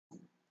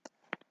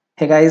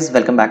Hey guys,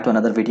 welcome back to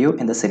another video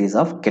in the series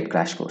of Git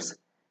Crash Course.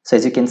 So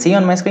as you can see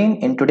on my screen,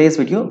 in today's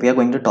video, we are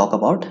going to talk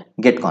about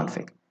Git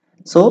config.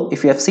 So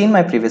if you have seen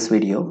my previous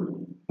video,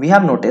 we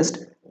have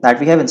noticed that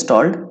we have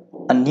installed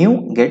a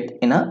new Git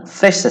in a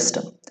fresh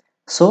system.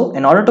 So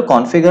in order to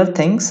configure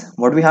things,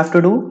 what we have to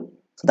do,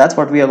 so that's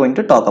what we are going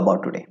to talk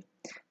about today.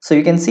 So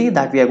you can see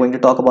that we are going to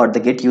talk about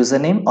the Git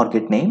username or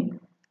Git name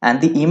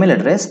and the email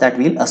address that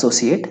we'll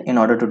associate in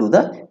order to do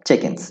the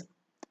check-ins.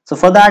 So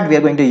for that, we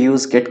are going to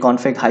use git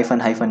config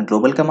 --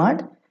 global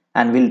command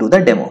and we'll do the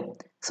demo.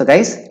 So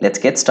guys, let's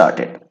get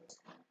started.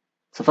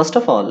 So first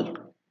of all,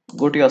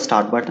 go to your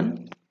start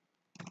button,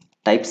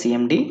 type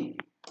cmd,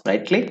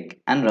 right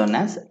click and run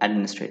as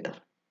administrator.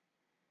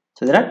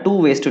 So there are two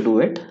ways to do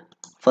it.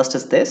 First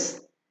is this,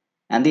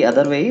 and the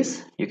other way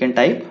is you can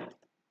type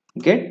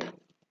git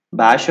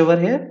bash over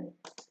here,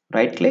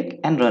 right click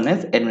and run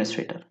as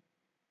administrator.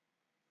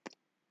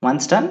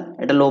 Once done,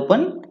 it'll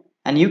open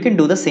and you can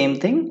do the same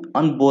thing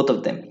on both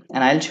of them,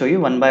 and I'll show you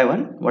one by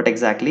one what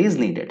exactly is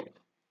needed.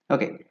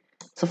 Okay,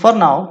 so for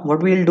now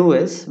what we'll do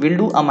is we'll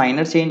do a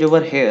minor change over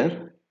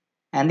here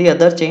and the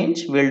other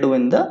change we'll do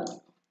in the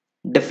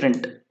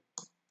different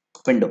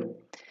window.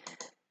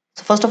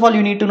 So first of all,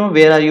 you need to know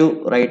where are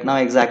you right now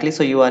exactly.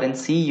 So you are in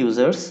C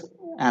users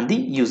and the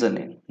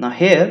username. Now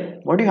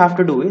here what you have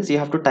to do is you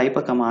have to type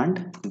a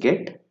command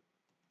git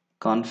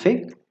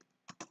config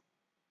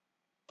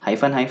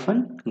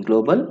 --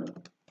 global,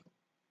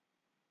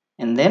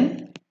 and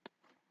then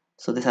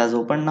so this has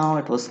opened now.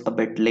 It was a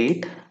bit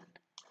late.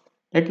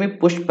 Let me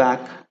push it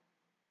back.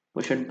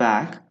 We'll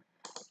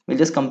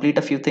just complete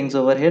a few things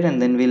over here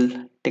and then we'll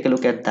take a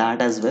look at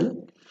that as well.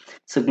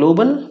 So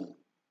global,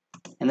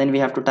 and then we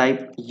have to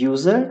type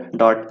user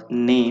dot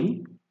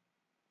name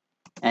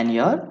and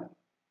your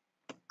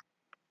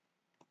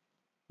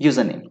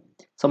username.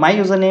 So my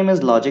username is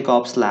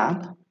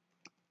logicopslab.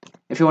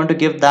 If you want to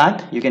give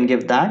that, you can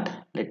give that.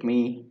 Let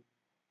me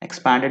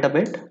expand it a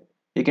bit.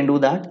 You can do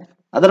that.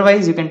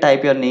 Otherwise, you can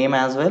type your name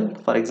as well.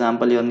 For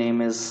example, your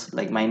name is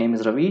like my name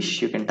is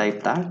Ravish. You can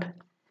type that,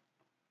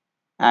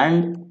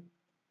 and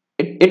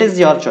it is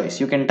your choice.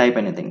 You can type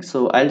anything.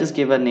 So I'll just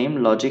give a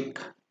name Logic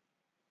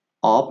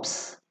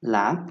Ops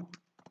Lab,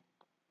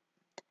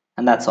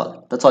 and that's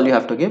all you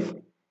have to give,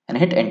 and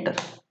hit enter.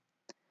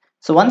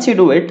 So once you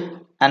do it,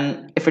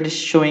 and if it is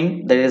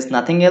showing there is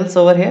nothing else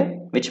over here,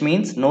 which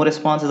means no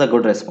response is a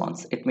good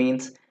response. It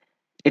means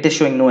it is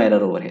showing no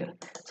error over here.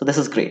 So this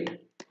is great.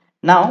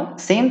 Now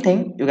same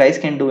thing you guys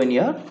can do in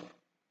your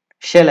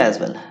shell as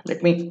well.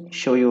 Let me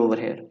show you over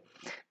here.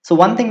 So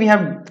one thing we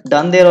have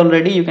done there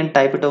already, you can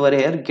type it over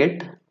here,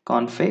 git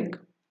config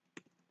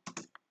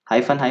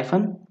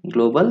 --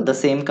 global, the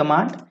same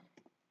command,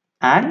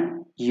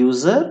 and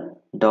user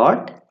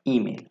dot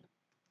email.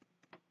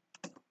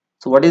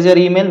 So what is your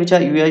email which you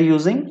are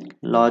using?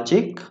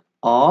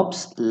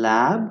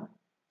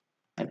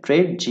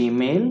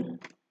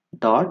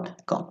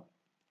 logicopslab@gmail.com.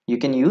 You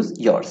can use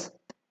yours,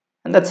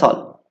 and that's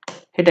all.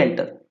 Hit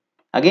enter.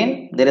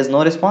 Again, there is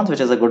no response,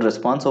 which is a good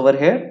response over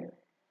here.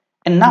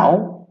 And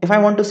now if I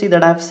want to see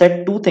that I've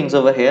set two things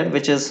over here,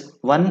 which is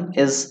one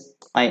is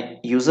my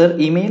user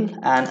email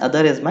and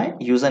other is my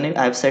username.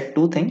 I've set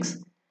two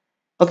things.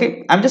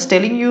 Okay, I'm just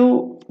telling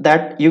you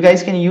that you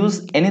guys can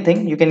use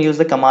anything. You can use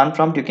the command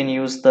prompt, you can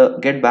use the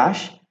git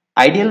bash.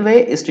 Ideal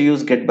way is to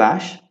use git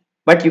bash,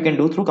 but you can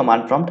do through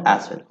command prompt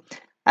as well.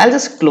 I'll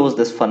just close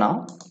this for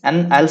now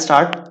and I'll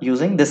start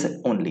using this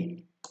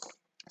only.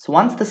 So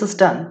once this is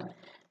done,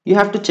 you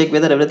have to check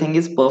whether everything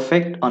is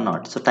perfect or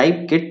not. So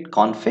type git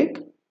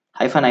config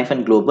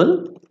 --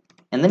 global,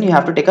 and then you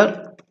have to take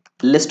a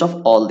list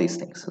of all these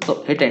things.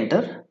 So hit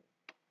enter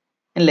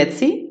and let's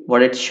see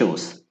what it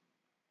shows.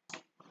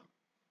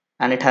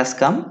 And it has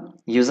come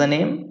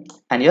username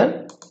and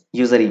your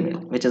user email,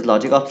 which is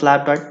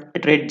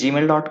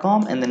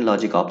logicopslab@gmail.com and then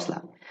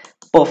logicopslab.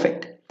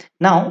 Perfect.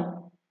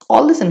 Now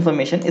all this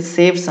information is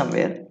saved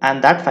somewhere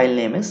and that file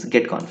name is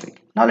git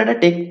config. Now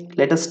let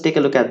us take a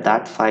look at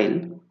that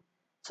file.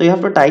 So you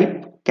have to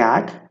type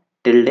cat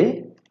 /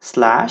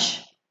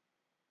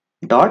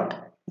 dot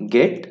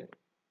git,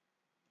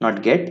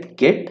 not git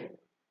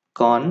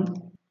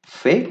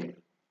config,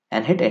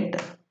 and hit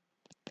enter,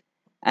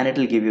 and it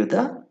will give you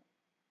the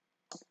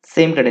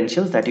same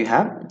credentials that you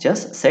have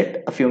just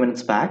set a few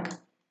minutes back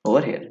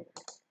over here.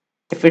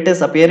 If it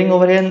is appearing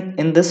over here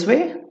in this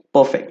way,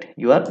 perfect,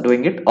 you are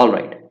doing it all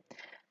right.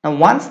 Now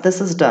once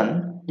this is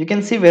done, you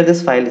can see where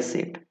this file is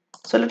saved.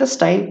 So let us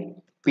type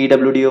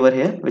pwd over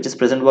here, which is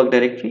present work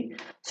directory.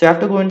 So you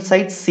have to go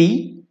inside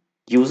C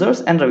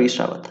users and Ravish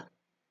Rawat.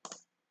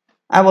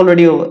 I've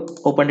already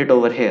opened it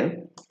over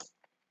here,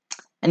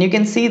 and you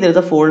can see there's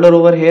a folder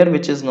over here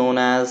which is known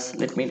as,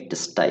 let me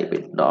just type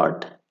it,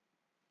 dot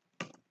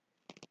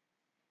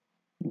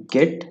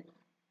git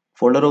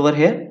folder over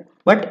here.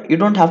 But you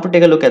don't have to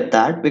take a look at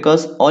that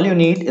because all you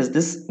need is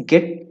this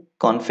git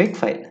config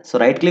file. So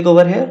right click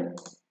over here,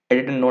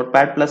 edit in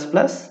notepad++,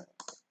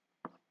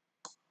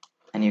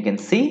 and you can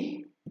see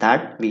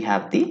that we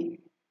have the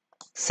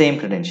same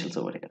credentials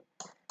over here.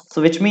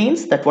 So which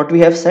means that what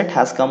we have set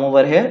has come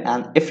over here,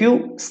 and if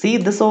you see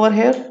this over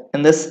here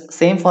in this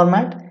same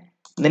format,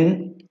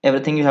 then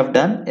everything you have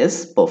done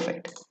is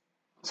perfect.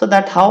 So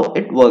that's how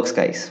it works,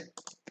 guys.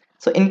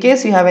 So in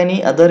case you have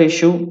any other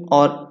issue,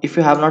 or if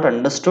you have not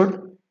understood,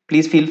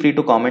 please feel free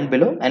to comment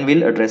below and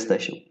we'll address the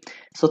issue.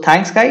 So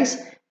thanks guys.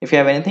 If you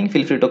have anything,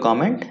 feel free to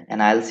comment,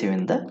 and I'll see you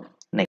in the